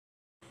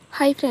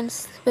Hi friends,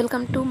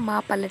 welcome to మా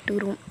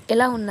పల్లెటూరు.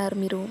 ఎలా ఉన్నారు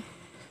మీరు?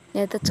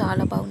 నేనైతే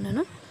చాలా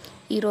బాగున్నాను.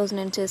 ఈరోజు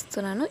నేను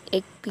చేస్తున్నాను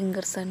ఎగ్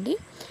ఫింగర్స్ అండి.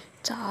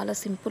 చాలా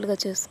సింపుల్గా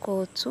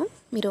చేసుకోవచ్చు.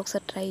 మీరు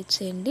ఒకసారి ట్రై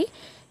చేయండి.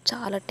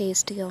 చాలా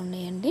టేస్టీగా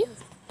ఉన్నాయండి.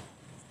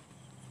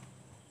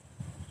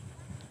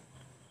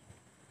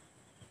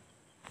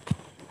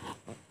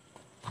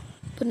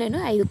 ఇప్పుడు నేను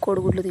 5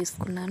 కోడిగుడ్లు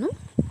తీసుకున్నాను.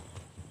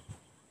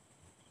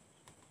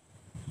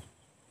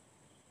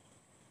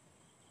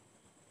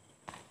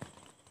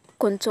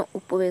 కొంచెం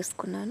ఉప్పు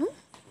వేసుకున్నాను.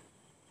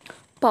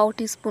 పావు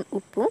టీ స్పూన్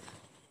ఉప్పు,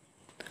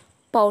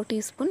 పావు టీ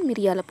స్పూన్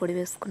మిరియాల పొడి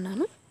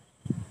వేసుకున్నాను.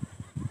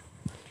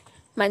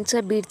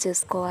 మంచిగా బీట్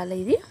చేసుకోవాలి.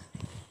 ఇది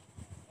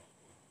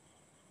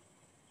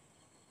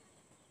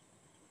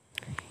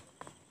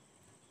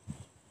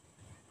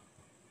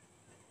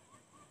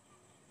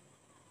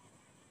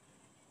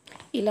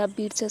ఇలా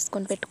బీట్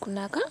చేసుకొని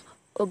పెట్టుకున్నాక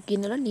ఒక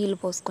గిన్నెలో నీళ్ళు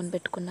పోసుకొని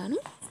పెట్టుకున్నాను.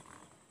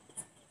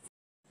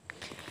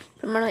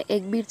 ఇప్పుడు మనం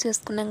ఎగ్ బీట్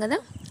చేసుకున్నాం కదా,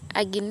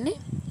 ఆ గిన్నె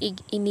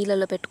ఈ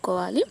నీళ్ళలో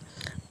పెట్టుకోవాలి.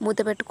 మూత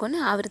పెట్టుకొని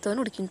ఆవిరితో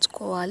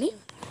ఉడికించుకోవాలి.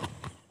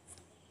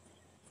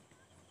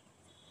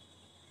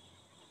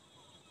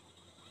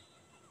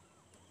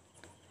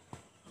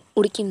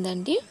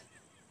 ఉడికిందండి.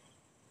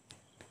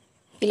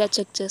 ఇలా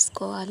చెక్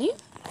చేసుకోవాలి.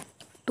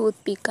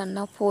 టూత్ పిక్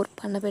అన్న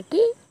ఫోర్క్ అన్న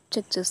పెట్టి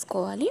చెక్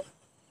చేసుకోవాలి.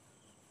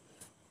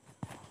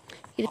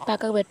 ఇది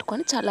పక్కకు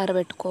పెట్టుకొని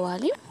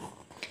చల్లారబెట్టుకోవాలి.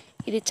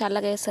 ఇది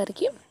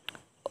చల్లగయ్యేసరికి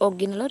ఒక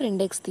గిన్నెలో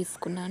 2 ఎగ్స్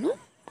తీసుకున్నాను.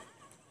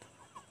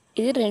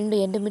 ఇది 2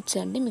 ఎండుమిర్చి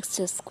అండి మిక్స్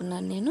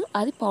చేసుకున్నాను నేను.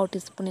 అది పావు టీ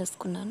స్పూన్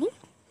వేసుకున్నాను.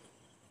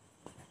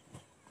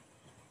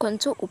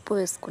 కొంచెం ఉప్పు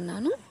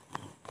వేసుకున్నాను.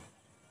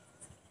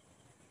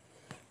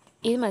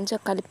 ఇది మంచిగా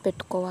కలిపి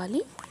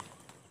పెట్టుకోవాలి.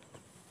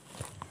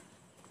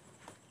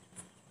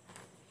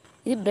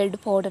 ఇది బ్రెడ్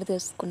పౌడర్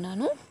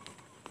తీసుకున్నాను.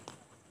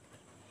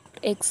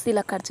 ఎగ్స్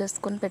ఇలా కట్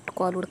చేసుకొని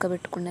పెట్టుకోవాలి.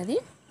 ఉడకబెట్టుకున్నది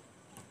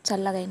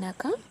చల్లగా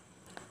అయినాక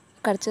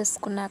కట్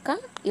చేసుకున్నాక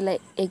ఇలా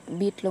ఎగ్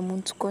బీట్లో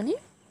ముంచుకొని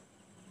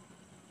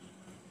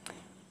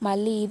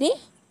మళ్ళీ ఇది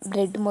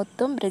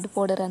బ్రెడ్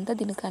పౌడర్ అంతా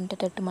దీనికి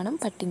అంటేటట్టు మనం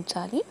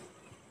పట్టించాలి.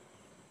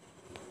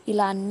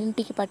 ఇలా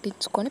అన్నింటికి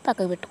పట్టించుకొని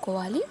పక్కకు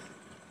పెట్టుకోవాలి.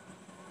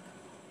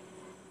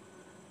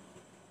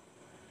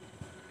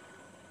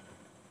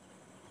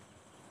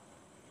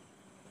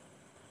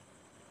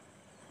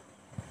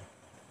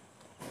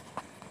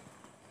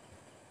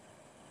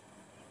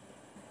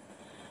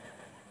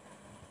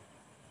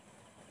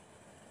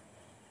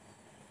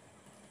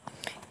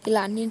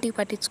 ఇలా అన్నింటికి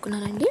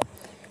పట్టించుకున్నానండి.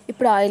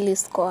 ఇప్పుడు ఆయిల్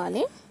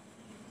తీసుకోవాలి.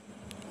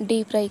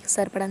 డీప్ ఫ్రైకి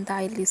సరిపడంత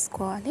ఆయిల్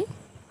తీసుకోవాలి.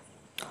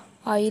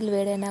 ఆయిల్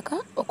వేడైనాక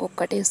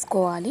ఒక్కొక్కటి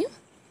వేసుకోవాలి.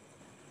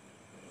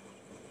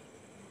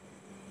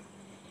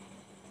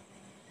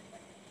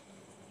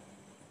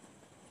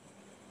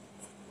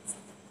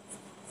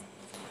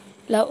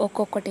 ఇలా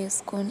ఒక్కొక్కటి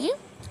వేసుకొని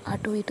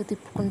అటు ఇటు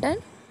తిప్పుకుంటా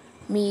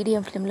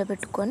మీడియం ఫ్లేమ్లో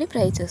పెట్టుకొని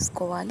ఫ్రై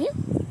చేసుకోవాలి.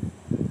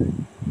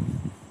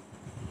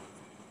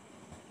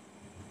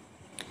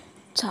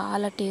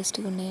 చాలా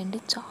టేస్టీగా ఉన్నాయండి.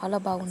 చాలా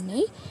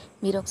బాగున్నాయి.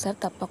 మీరు ఒకసారి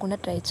తప్పకుండా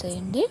ట్రై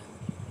చేయండి.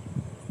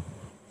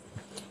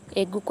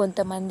 ఎగ్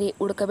కొంతమంది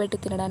ఉడకబెట్టి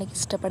తినడానికి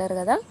ఇష్టపడరు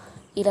కదా,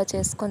 ఇలా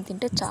చేసుకొని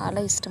తింటే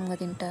చాలా ఇష్టంగా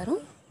తింటారు.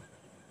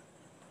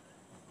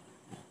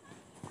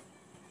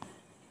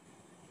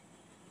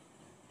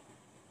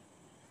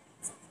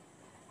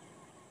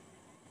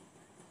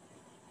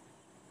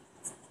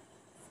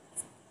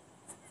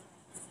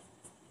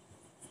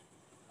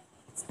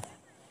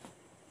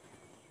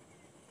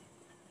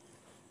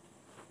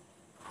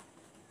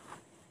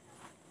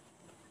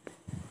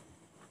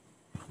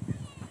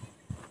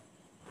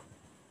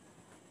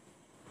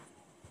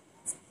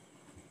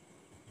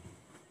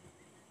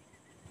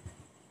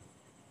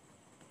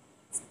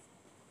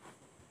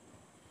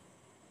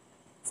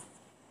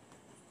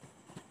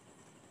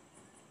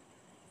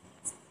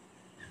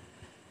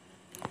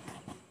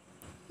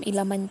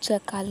 ఇలా మంచిగా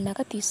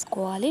కాలినాక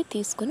తీసుకోవాలి.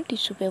 తీసుకొని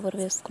టిష్యూ పేపర్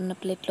వేసుకున్న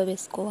ప్లేట్లో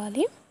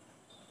వేసుకోవాలి.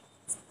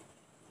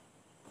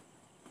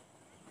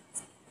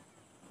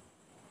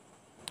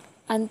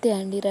 అంతే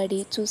అండి, రెడీ.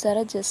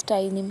 చూసారా, జస్ట్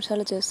 5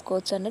 నిమిషాలు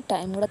చేసుకోవచ్చు అండి.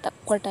 టైం కూడా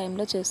తక్కువ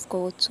టైంలో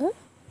చేసుకోవచ్చు.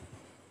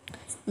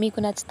 మీకు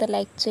నచ్చితే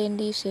లైక్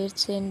చేయండి, షేర్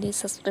చేయండి,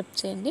 సబ్స్క్రైబ్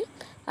చేయండి.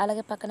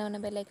 అలాగే పక్కన ఉన్న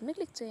బెల్ ఐకాన్ని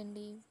క్లిక్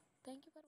చేయండి. Thank you.